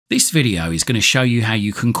This video is going to show you how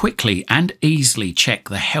you can quickly and easily check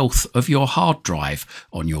the health of your hard drive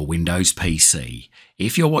on your Windows PC.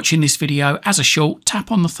 If you're watching this video as a short,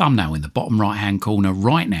 tap on the thumbnail in the bottom right hand corner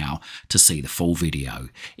right now to see the full video.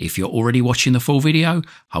 If you're already watching the full video,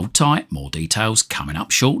 hold tight, more details coming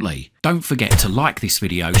up shortly. Don't forget to like this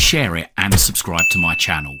video, share it and subscribe to my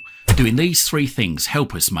channel. Doing these three things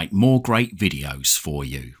help us make more great videos for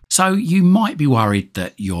you. So you might be worried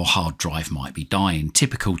that your hard drive might be dying.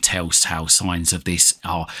 Typical telltale signs of this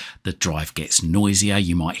are the drive gets noisier,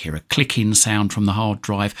 you might hear a clicking sound from the hard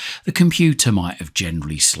drive, the computer might have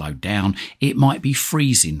generally slowed down, it might be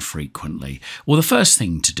freezing frequently. Well, the first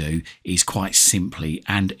thing to do is quite simply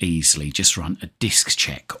and easily just run a disk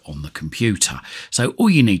check on the computer. So all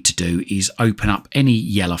you need to do is open up any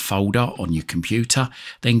yellow folder on your computer,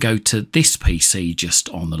 then go to this PC just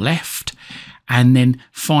on the left, and then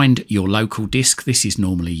find your local disk. This is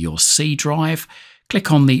normally your C drive. Click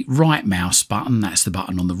on the right mouse button, that's the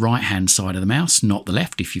button on the right hand side of the mouse, not the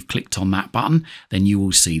left. If you've clicked on that button, then you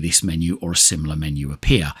will see this menu or a similar menu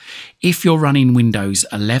appear. If you're running Windows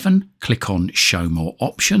 11, click on Show More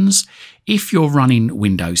Options. If you're running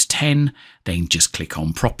Windows 10, then just click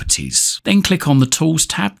on Properties. Then click on the Tools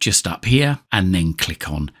tab just up here, and then click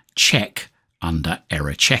on Check under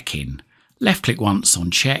Error Check-in. Left click once on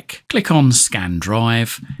check, click on scan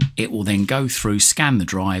drive. It will then go through, scan the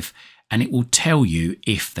drive, and it will tell you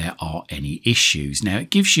if there are any issues. Now it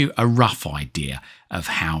gives you a rough idea of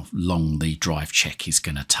how long the drive check is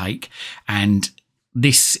going to take, and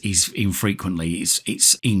this is infrequently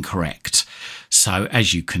it's incorrect. So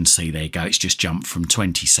as you can see, there you go, it's just jumped from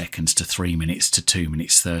 20 seconds to 3 minutes to 2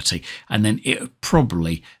 minutes 30, and then it'll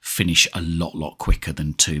probably finish a lot quicker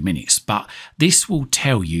than 2 minutes. But this will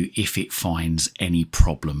tell you if it finds any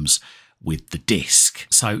problems with the disk.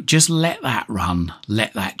 So just let that run,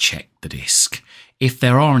 let that check the disk. If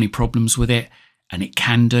there are any problems with it, and it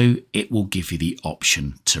can do, it will give you the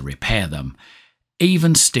option to repair them.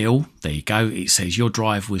 Even still, there you go, it says your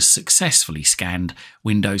drive was successfully scanned,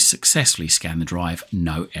 Windows successfully scanned the drive,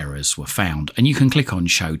 no errors were found. And you can click on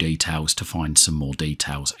Show Details to find some more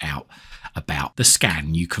details out about the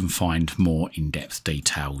scan. You can find more in-depth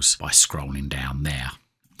details by scrolling down there.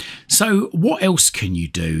 So what else can you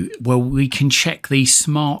do? Well, we can check the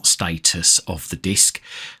smart status of the disk.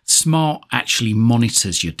 Smart actually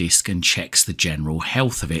monitors your disk and checks the general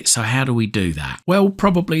health of it. So how do we do that? Well,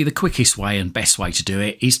 probably the quickest way and best way to do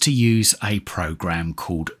it is to use a program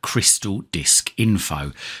called Crystal Disk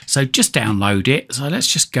Info. So just download it. So let's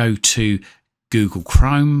just go to Google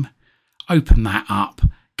Chrome, open that up,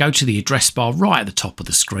 go to the address bar right at the top of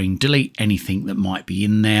the screen, delete anything that might be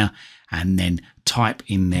in there, and then type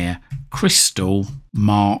in there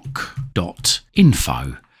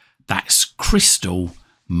crystalmark.info. That's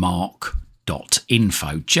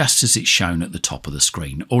crystalmark.info, just as it's shown at the top of the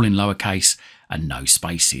screen, all in lowercase and no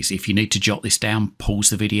spaces. If you need to jot this down, pause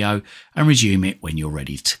the video and resume it when you're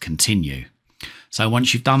ready to continue. So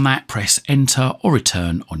once you've done that, press enter or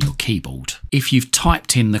return on your keyboard. If you've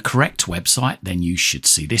typed in the correct website, then you should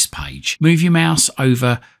see this page. Move your mouse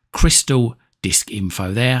over Crystal Disk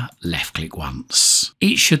Info there, left click once.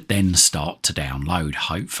 It should then start to download,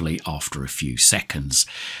 hopefully after a few seconds.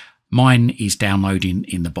 Mine is downloading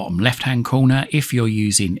in the bottom left hand corner. If you're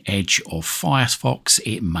using Edge or Firefox,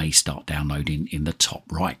 it may start downloading in the top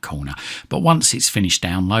right corner. But once it's finished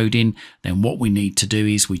downloading, then what we need to do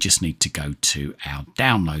is we just need to go to our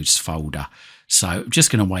downloads folder. So I'm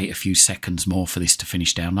just going to wait a few seconds more for this to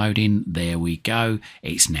finish downloading. There we go.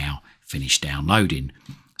 It's now finished downloading.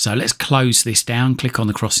 So let's close this down, click on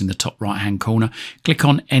the cross in the top right hand corner, click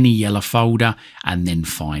on any yellow folder and then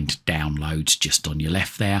find downloads just on your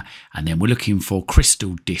left there. And then we're looking for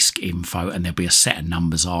Crystal Disk Info and there'll be a set of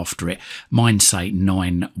numbers after it. Mine say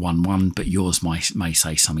 911, but yours may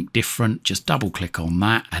say something different. Just double click on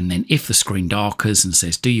that. And then if the screen darkens and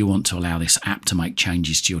says, do you want to allow this app to make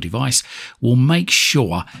changes to your device? We'll make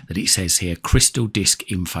sure that it says here Crystal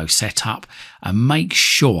Disk Info Setup, and make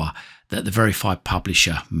sure that the verified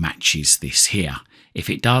publisher matches this here. If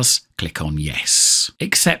it does, click on yes.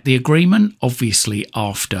 Accept the agreement, obviously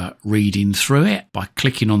after reading through it, by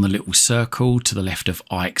clicking on the little circle to the left of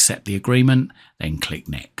I accept the agreement, then click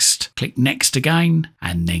next. Click next again,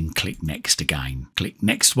 and then click next again. Click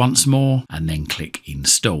next once more, and then click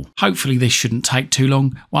install. Hopefully this shouldn't take too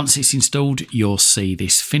long. Once it's installed, you'll see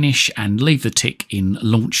this finish and leave the tick in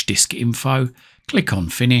Launch Disk Info. Click on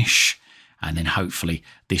finish. And then hopefully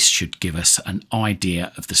this should give us an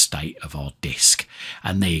idea of the state of our disk.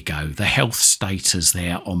 And there you go. The health status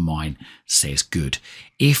there on mine says good.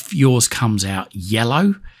 If yours comes out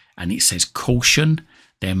yellow and it says caution,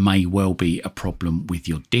 there may well be a problem with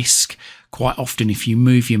your disc. Quite often, if you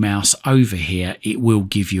move your mouse over here, it will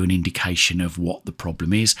give you an indication of what the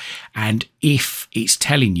problem is. And if it's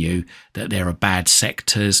telling you that there are bad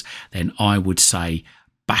sectors, then I would say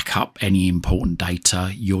back up any important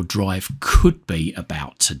data. Your drive could be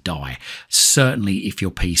about to die, certainly if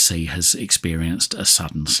your PC has experienced a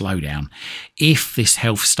sudden slowdown. If this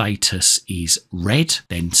health status is red,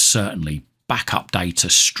 then certainly back up data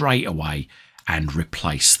straight away and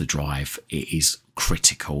replace the drive. It is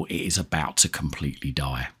critical. It is about to completely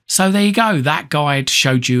die. So there you go. That guide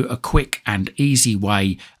showed you a quick and easy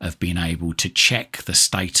way of being able to check the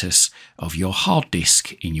status of your hard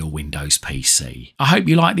disk in your Windows PC. I hope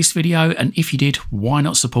you liked this video, and if you did, why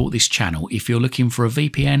not support this channel? If you're looking for a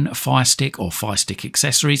VPN, a Fire Stick or Fire Stick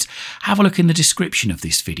accessories, have a look in the description of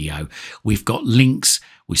this video. We've got links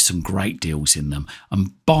with some great deals in them,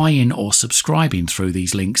 and buying or subscribing through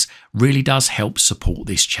these links really does help support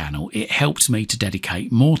this channel. It helps me to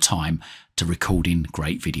dedicate more time to recording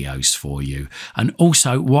great videos for you. And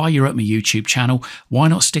also, while you're at my YouTube channel, why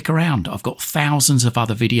not stick around? I've got thousands of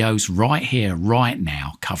other videos right here, right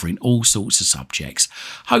now, covering all sorts of subjects.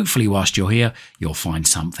 Hopefully, whilst you're here, you'll find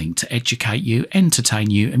something to educate you, entertain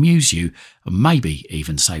you, amuse you, and maybe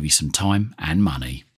even save you some time and money.